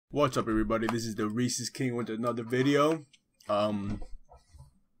What's up, everybody? This is the Reese'sKing with another video.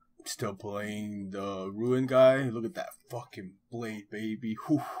 Still playing the Ruin guy. Look at that fucking blade, baby.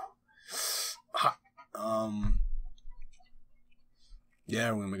 Whew. Ha.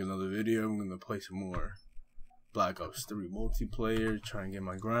 Yeah, we're gonna make another video. We're gonna play some more Black Ops 3 Multiplayer. Try and get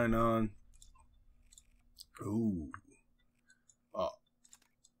my grind on. Ooh. Oh.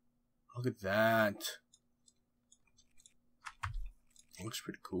 Look at that. Looks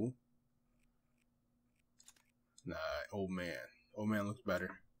pretty cool. Nah, old man. Old man looks better.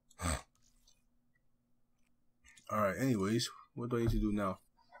 Alright, anyways, what do I need to do now?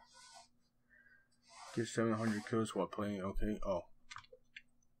 Get 700 kills while playing. Okay, oh.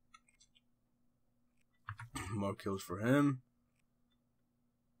 More kills for him.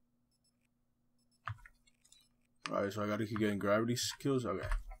 Alright, so I gotta keep getting gravity skills. Okay.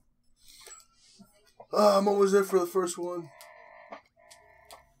 I'm almost there for the first one.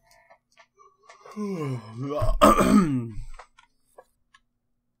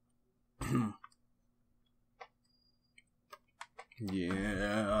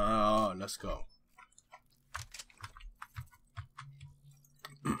 Yeah, let's go.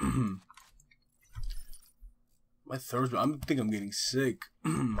 My throat, I think I'm getting sick.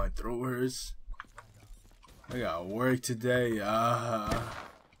 My throat hurts. I got work today.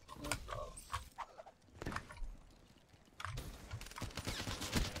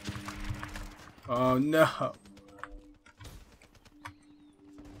 Oh no.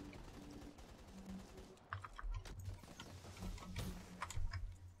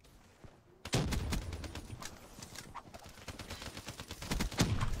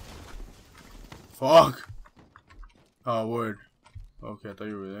 Fuck. Oh, word. Okay, I thought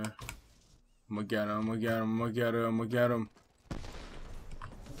you were there. I'm gonna get him, I'm gonna get him, I'm gonna get him, I'm gonna get him.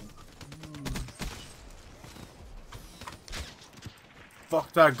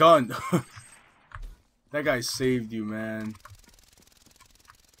 Fuck that gun. That guy saved you, man.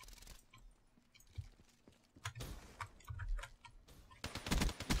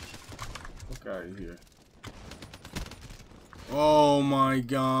 Fuck out of here. Oh my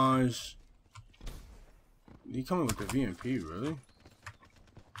gosh. He coming with the VMP, really?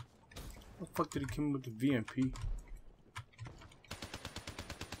 What the fuck did he come with the VMP?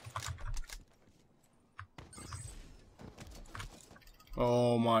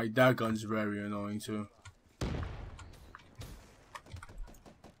 Oh my, that gun's very annoying too.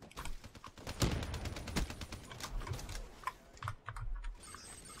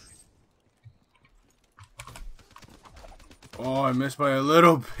 Oh, I missed by a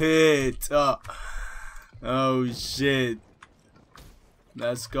little bit. Oh shit.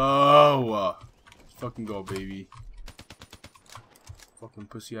 Let's go. Let's fucking go, baby. Fucking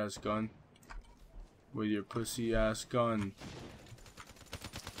pussy ass gun. With your pussy ass gun.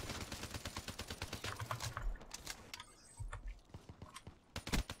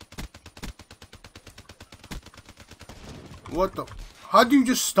 What the? How do you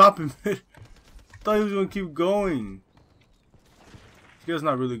just stop him? I thought he was gonna keep going. This guy's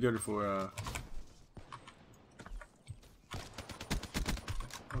not really good for oh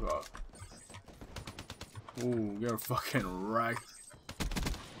god. Ooh, you're fucking wrecked.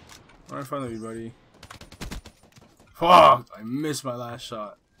 Right in front of you, buddy. Fuck! I missed my last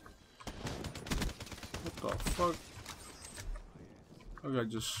shot. What the fuck? That guy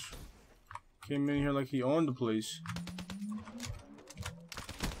just came in here like he owned the place.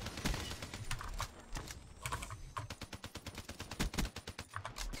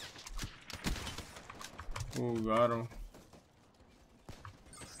 Oh, got him.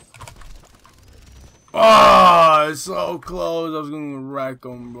 Ah, it's so close. I was gonna wreck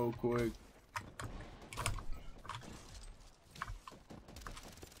him real quick.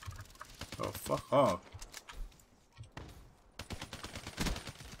 Oh, fuck off.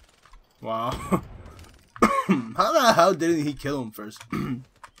 Wow. How the hell didn't he kill him first?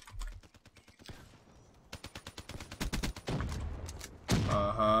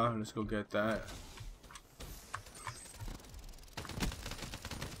 Uh-huh. Let's go get that.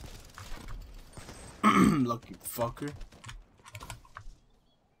 Lucky fucker.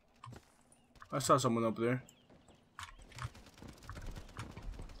 I saw someone up there.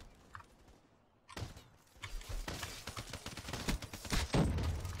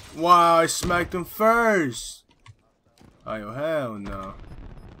 Wow, I smacked him first. Oh, hell no.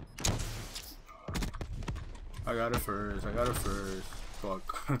 I got it first. I got it first.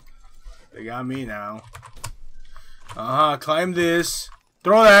 Fuck. They got me now. Climb this.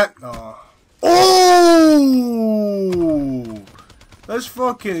 Throw that. Oh. Oh! Let's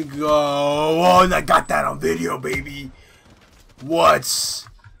fucking go. Oh, and I got that on video, baby. What?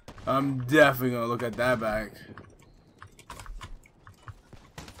 I'm definitely gonna look at that back.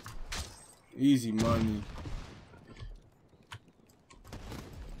 Easy money.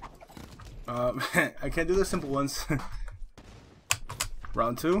 I can't do the simple ones.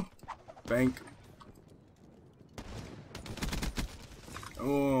 Round 2. Bank.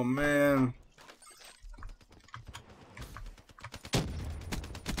 Oh man.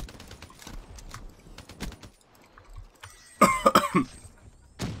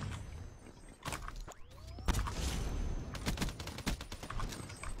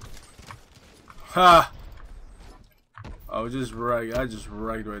 Ha! I was just right. I just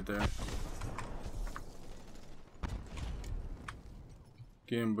right there.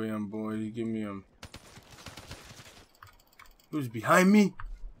 Get him, boy. Give me him. Who's behind me?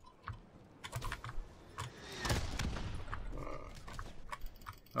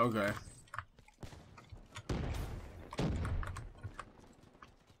 Okay.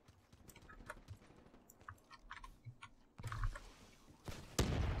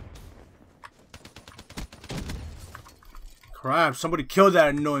 Crap, somebody killed that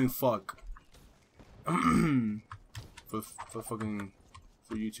annoying fuck. for fucking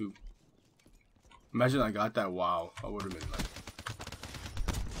for YouTube. Imagine I got that. Wow, I would have been like,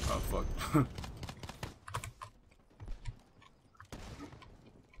 oh fuck.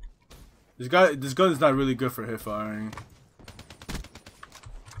 This gun is not really good for hip firing.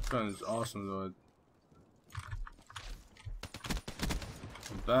 This gun is awesome though.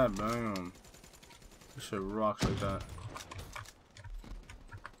 That bam. This shit rocks like that.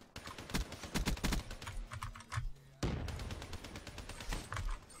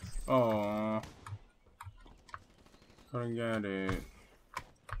 Oh, couldn't get it.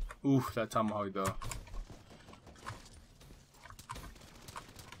 Oof, that tomahawk though.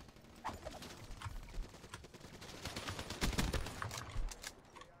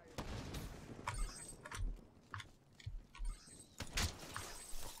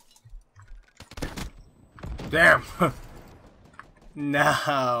 Damn.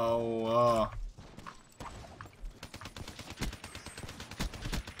 Now.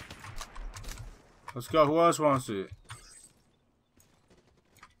 Let's go. Who else wants it?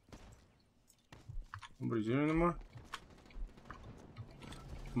 Nobody's here anymore?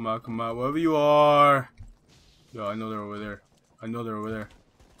 Come on, come on. Wherever you are. Yo, I know they're over there. I know they're over there.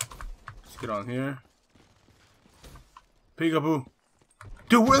 Let's get on here. Peekaboo.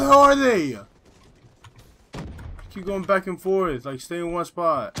 Dude, where the hell are they? Keep going back and forth. Like, stay in one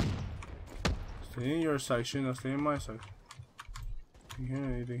spot. Stay in your section. I'll stay in my section. Anything here?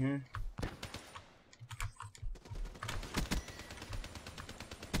 Anything here?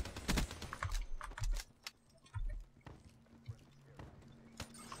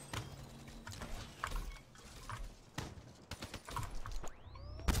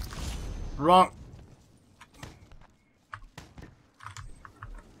 Wrong.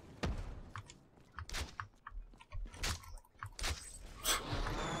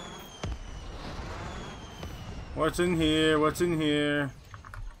 What's in here? What's in here?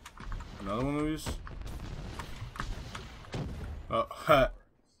 Another one of these? Oh, ha.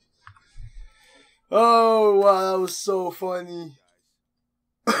 Oh, wow, that was so funny.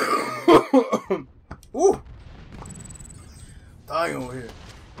 Ooh. Dying over here.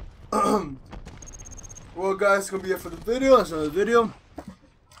 Well, guys, it's gonna be it for the video. That's another video.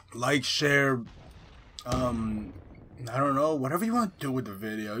 Like, share, I don't know, whatever you want to do with the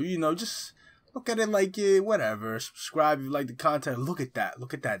video. You know, just look at it, like it, whatever. Subscribe if you like the content. Look at that.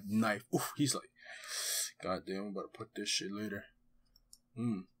 Look at that knife. Oof, he's like, God damn, I'm about to put this shit later.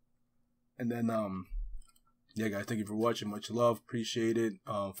 And then, yeah, guys, thank you for watching. Much love. Appreciate it.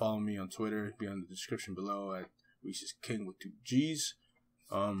 Follow me on Twitter. Be in the description below at Reese'sKing with 2 G's.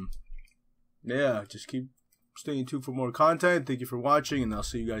 Yeah, just keep staying tuned for more content. Thank you for watching, and I'll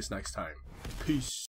see you guys next time. Peace.